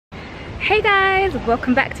Hey guys,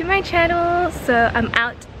 welcome back to my channel. So I'm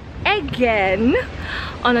out again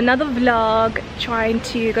on another vlog, trying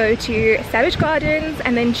to go to Savage Gardens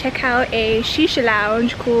and then check out a Shisha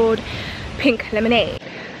Lounge called Pink Lemonade.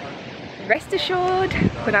 Rest assured,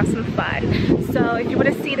 we're gonna have some fun. So if you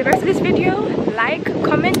want to see the rest of this video, like,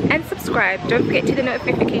 comment and subscribe. Don't forget to hit the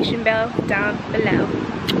notification bell down below.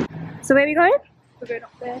 So where are we going? We're going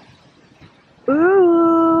up there.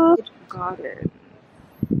 Ooh, garden.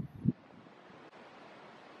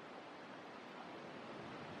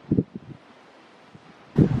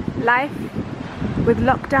 Life with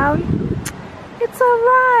lockdown, it's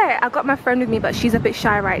alright. I've got my friend with me, but she's a bit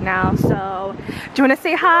shy right now. So do you want to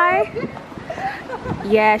say hi?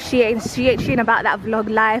 Yeah, she ain't about that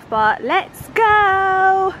vlog life, but let's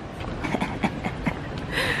go.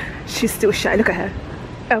 She's still shy. Look at her.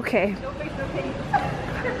 Okay,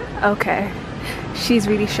 she's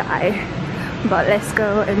really shy, but let's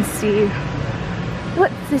go and see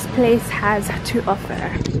what this place has to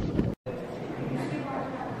offer.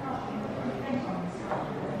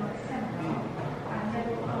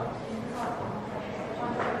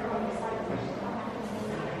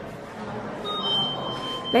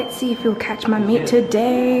 Let's see if you'll catch my meat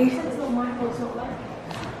today.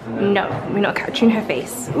 No, we're not catching her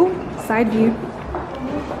face. Ooh, side view.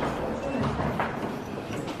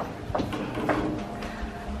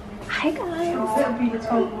 Hi guys.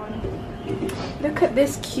 Look at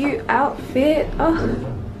this cute outfit. Oh,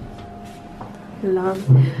 love.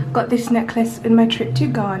 Got this necklace in my trip to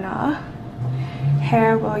Ghana.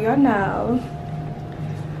 Hair, well, you know.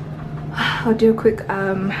 I'll do a quick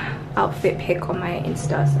outfit pic on my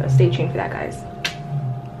Insta, so stay tuned for that, guys.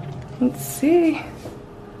 Let's see.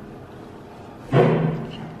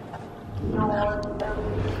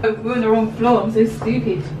 Oh, we're on the wrong floor. I'm so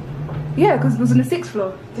stupid. Yeah, because it was on the 6th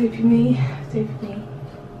floor. Stupid me. Stupid me.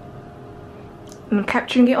 I'm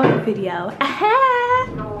capturing it on video. Aha!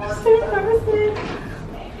 So embarrassing.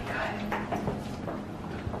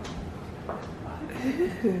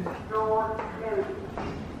 There we go.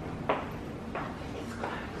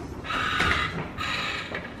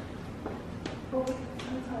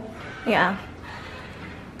 Yeah.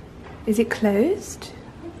 Is it closed?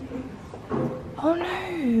 Oh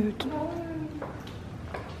no.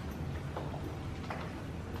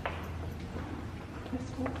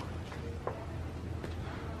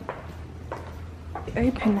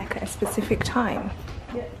 Open like at a specific time.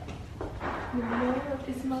 Yeah.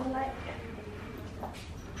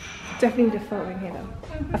 Definitely the photo in here though.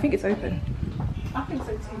 I think it's open. I think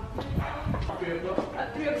so too.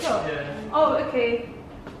 At 3 o'clock? Yeah. Oh, okay.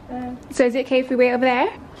 So is it okay if we wait over there?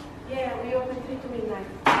 Yeah, we open 3 to midnight.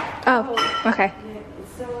 Oh, okay. Yeah,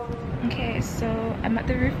 Okay, so I'm at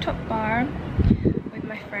the rooftop bar with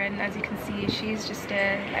my friend. As you can see, she's just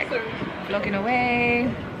there like vlogging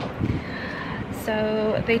away.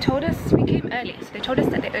 So they told us, we came early, so they told us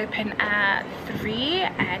that they open at 3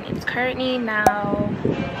 and it's currently now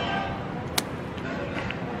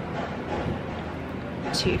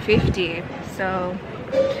 2:50. So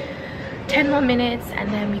 10 more minutes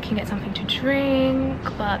and then we can get something to drink,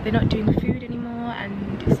 but they're not doing food anymore.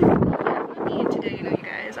 And this is me today, you know, you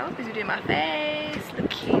guys. I was busy doing my face,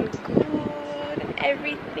 looking good and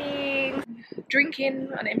everything.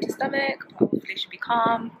 Drinking on an empty stomach, but hopefully it should be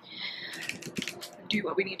calm. Do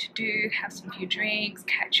what we need to do, have some few drinks,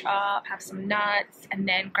 catch up, have some nuts, and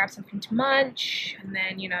then grab something to munch, and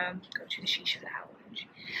then, you know, go to the Shisha Lounge.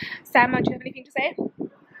 Sam, do you have anything to say?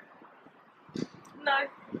 No.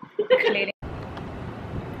 Clearly.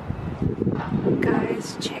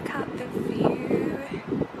 Guys, check out the view.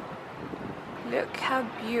 Look how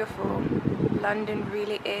beautiful London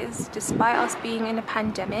really is. Despite us being in a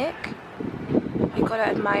pandemic, you gotta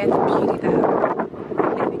admire the beauty that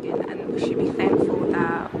we're living in, and we should be thankful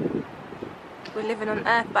that we're living on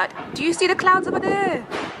Earth. But do you see the clouds over there?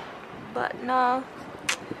 But no,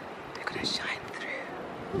 they're gonna shine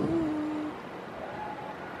through. Ooh.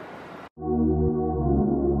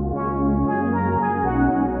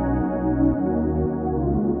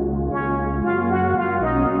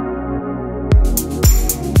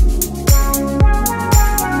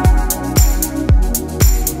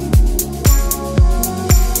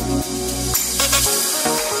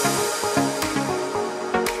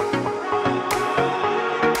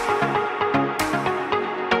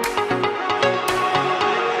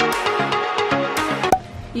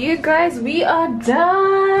 You guys, we are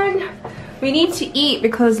done. We need to eat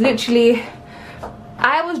because literally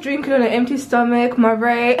I was drinking on an empty stomach.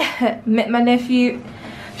 Marray met my nephew.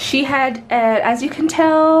 She had, as you can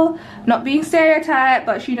tell, not being stereotyped,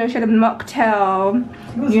 but she, you know, she had a mocktail.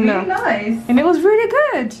 It was really nice. And it was really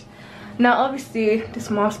good. Now obviously this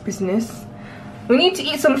mask business, we need to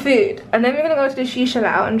eat some food and then we're gonna go to the Shisha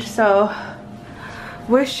Lounge. So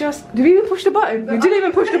we're just, did we even push the button? We didn't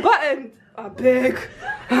even push the button. Oh, big.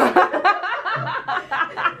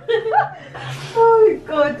 Oh my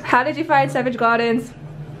god. How did you find Savage Gardens?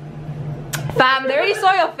 Fam, they already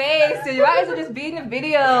saw your face, so you might as well just be in the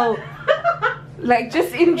video. Like,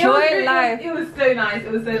 just enjoy life. It was so nice.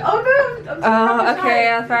 It was so. Oh no! Oh,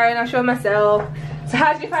 okay, fine. I'll show myself. So,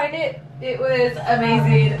 how did you find it? It was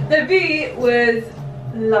amazing. The view was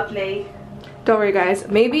lovely. Don't worry, guys.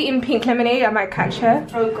 Maybe in pink lemonade, I might catch her.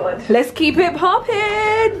 Oh god. Let's keep it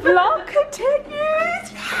popping. Vlog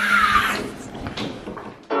continues.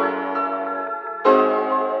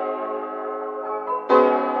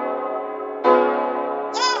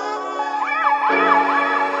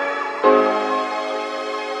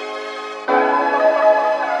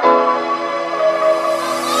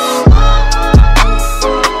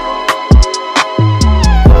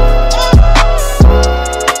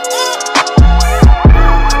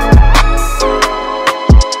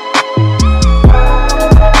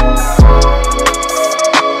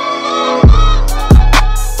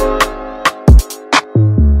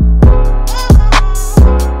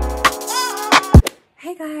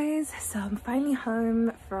 So I'm finally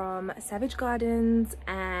home from Savage Gardens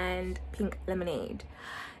and Pink Lemonade.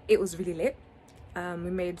 It was really lit. We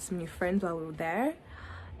made some new friends while we were there.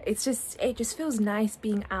 It just feels nice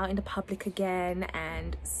being out in the public again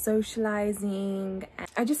and socializing.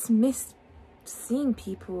 I just miss seeing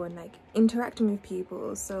people and like interacting with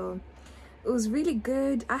people, so it was really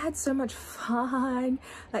good. I had so much fun.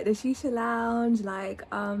 Like the Shisha Lounge, like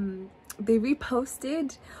they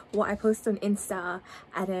reposted what I posted on Insta,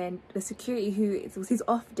 and then the security, who it was his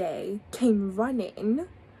off day, came running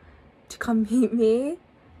to come meet me,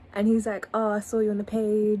 and he's like, oh, I saw you on the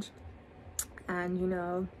page and you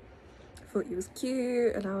know, I thought you was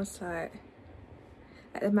cute. And I was like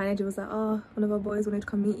the manager was like, oh, one of our boys wanted to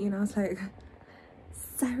come meet you, and I was like,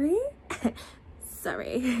 sorry.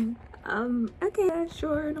 Sorry. Okay,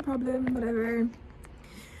 sure, no problem, whatever.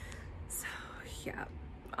 So yeah,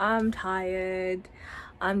 I'm tired.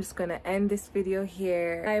 I'm just gonna end this video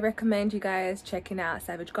here. I recommend you guys checking out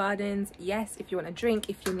Savage Gardens. Yes, if you want a drink,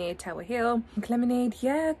 if you're near Tower Hill. Lemonade,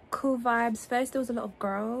 yeah, cool vibes. First there was a lot of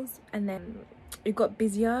girls, and then it got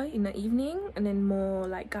busier in the evening, and then more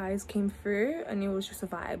like guys came through, and it was just a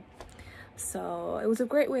vibe. So it was a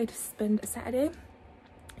great way to spend a Saturday.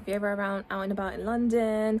 If you're ever around out and about in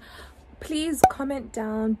London, please comment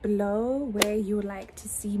down below where you would like to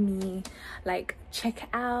see me like check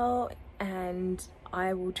out, and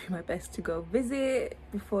I will do my best to go visit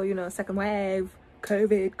before, you know, second wave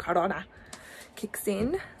COVID corona kicks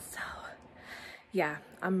in. So yeah,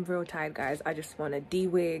 I'm real tired, guys. I just want to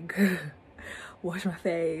de-wig, wash my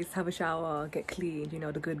face, have a shower, get clean, you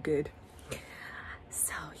know, the good.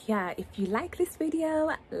 So yeah, if you like this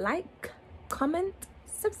video, like, comment,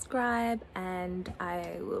 subscribe, and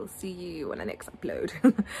I will see you on the next upload.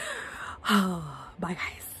 Oh, bye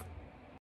guys.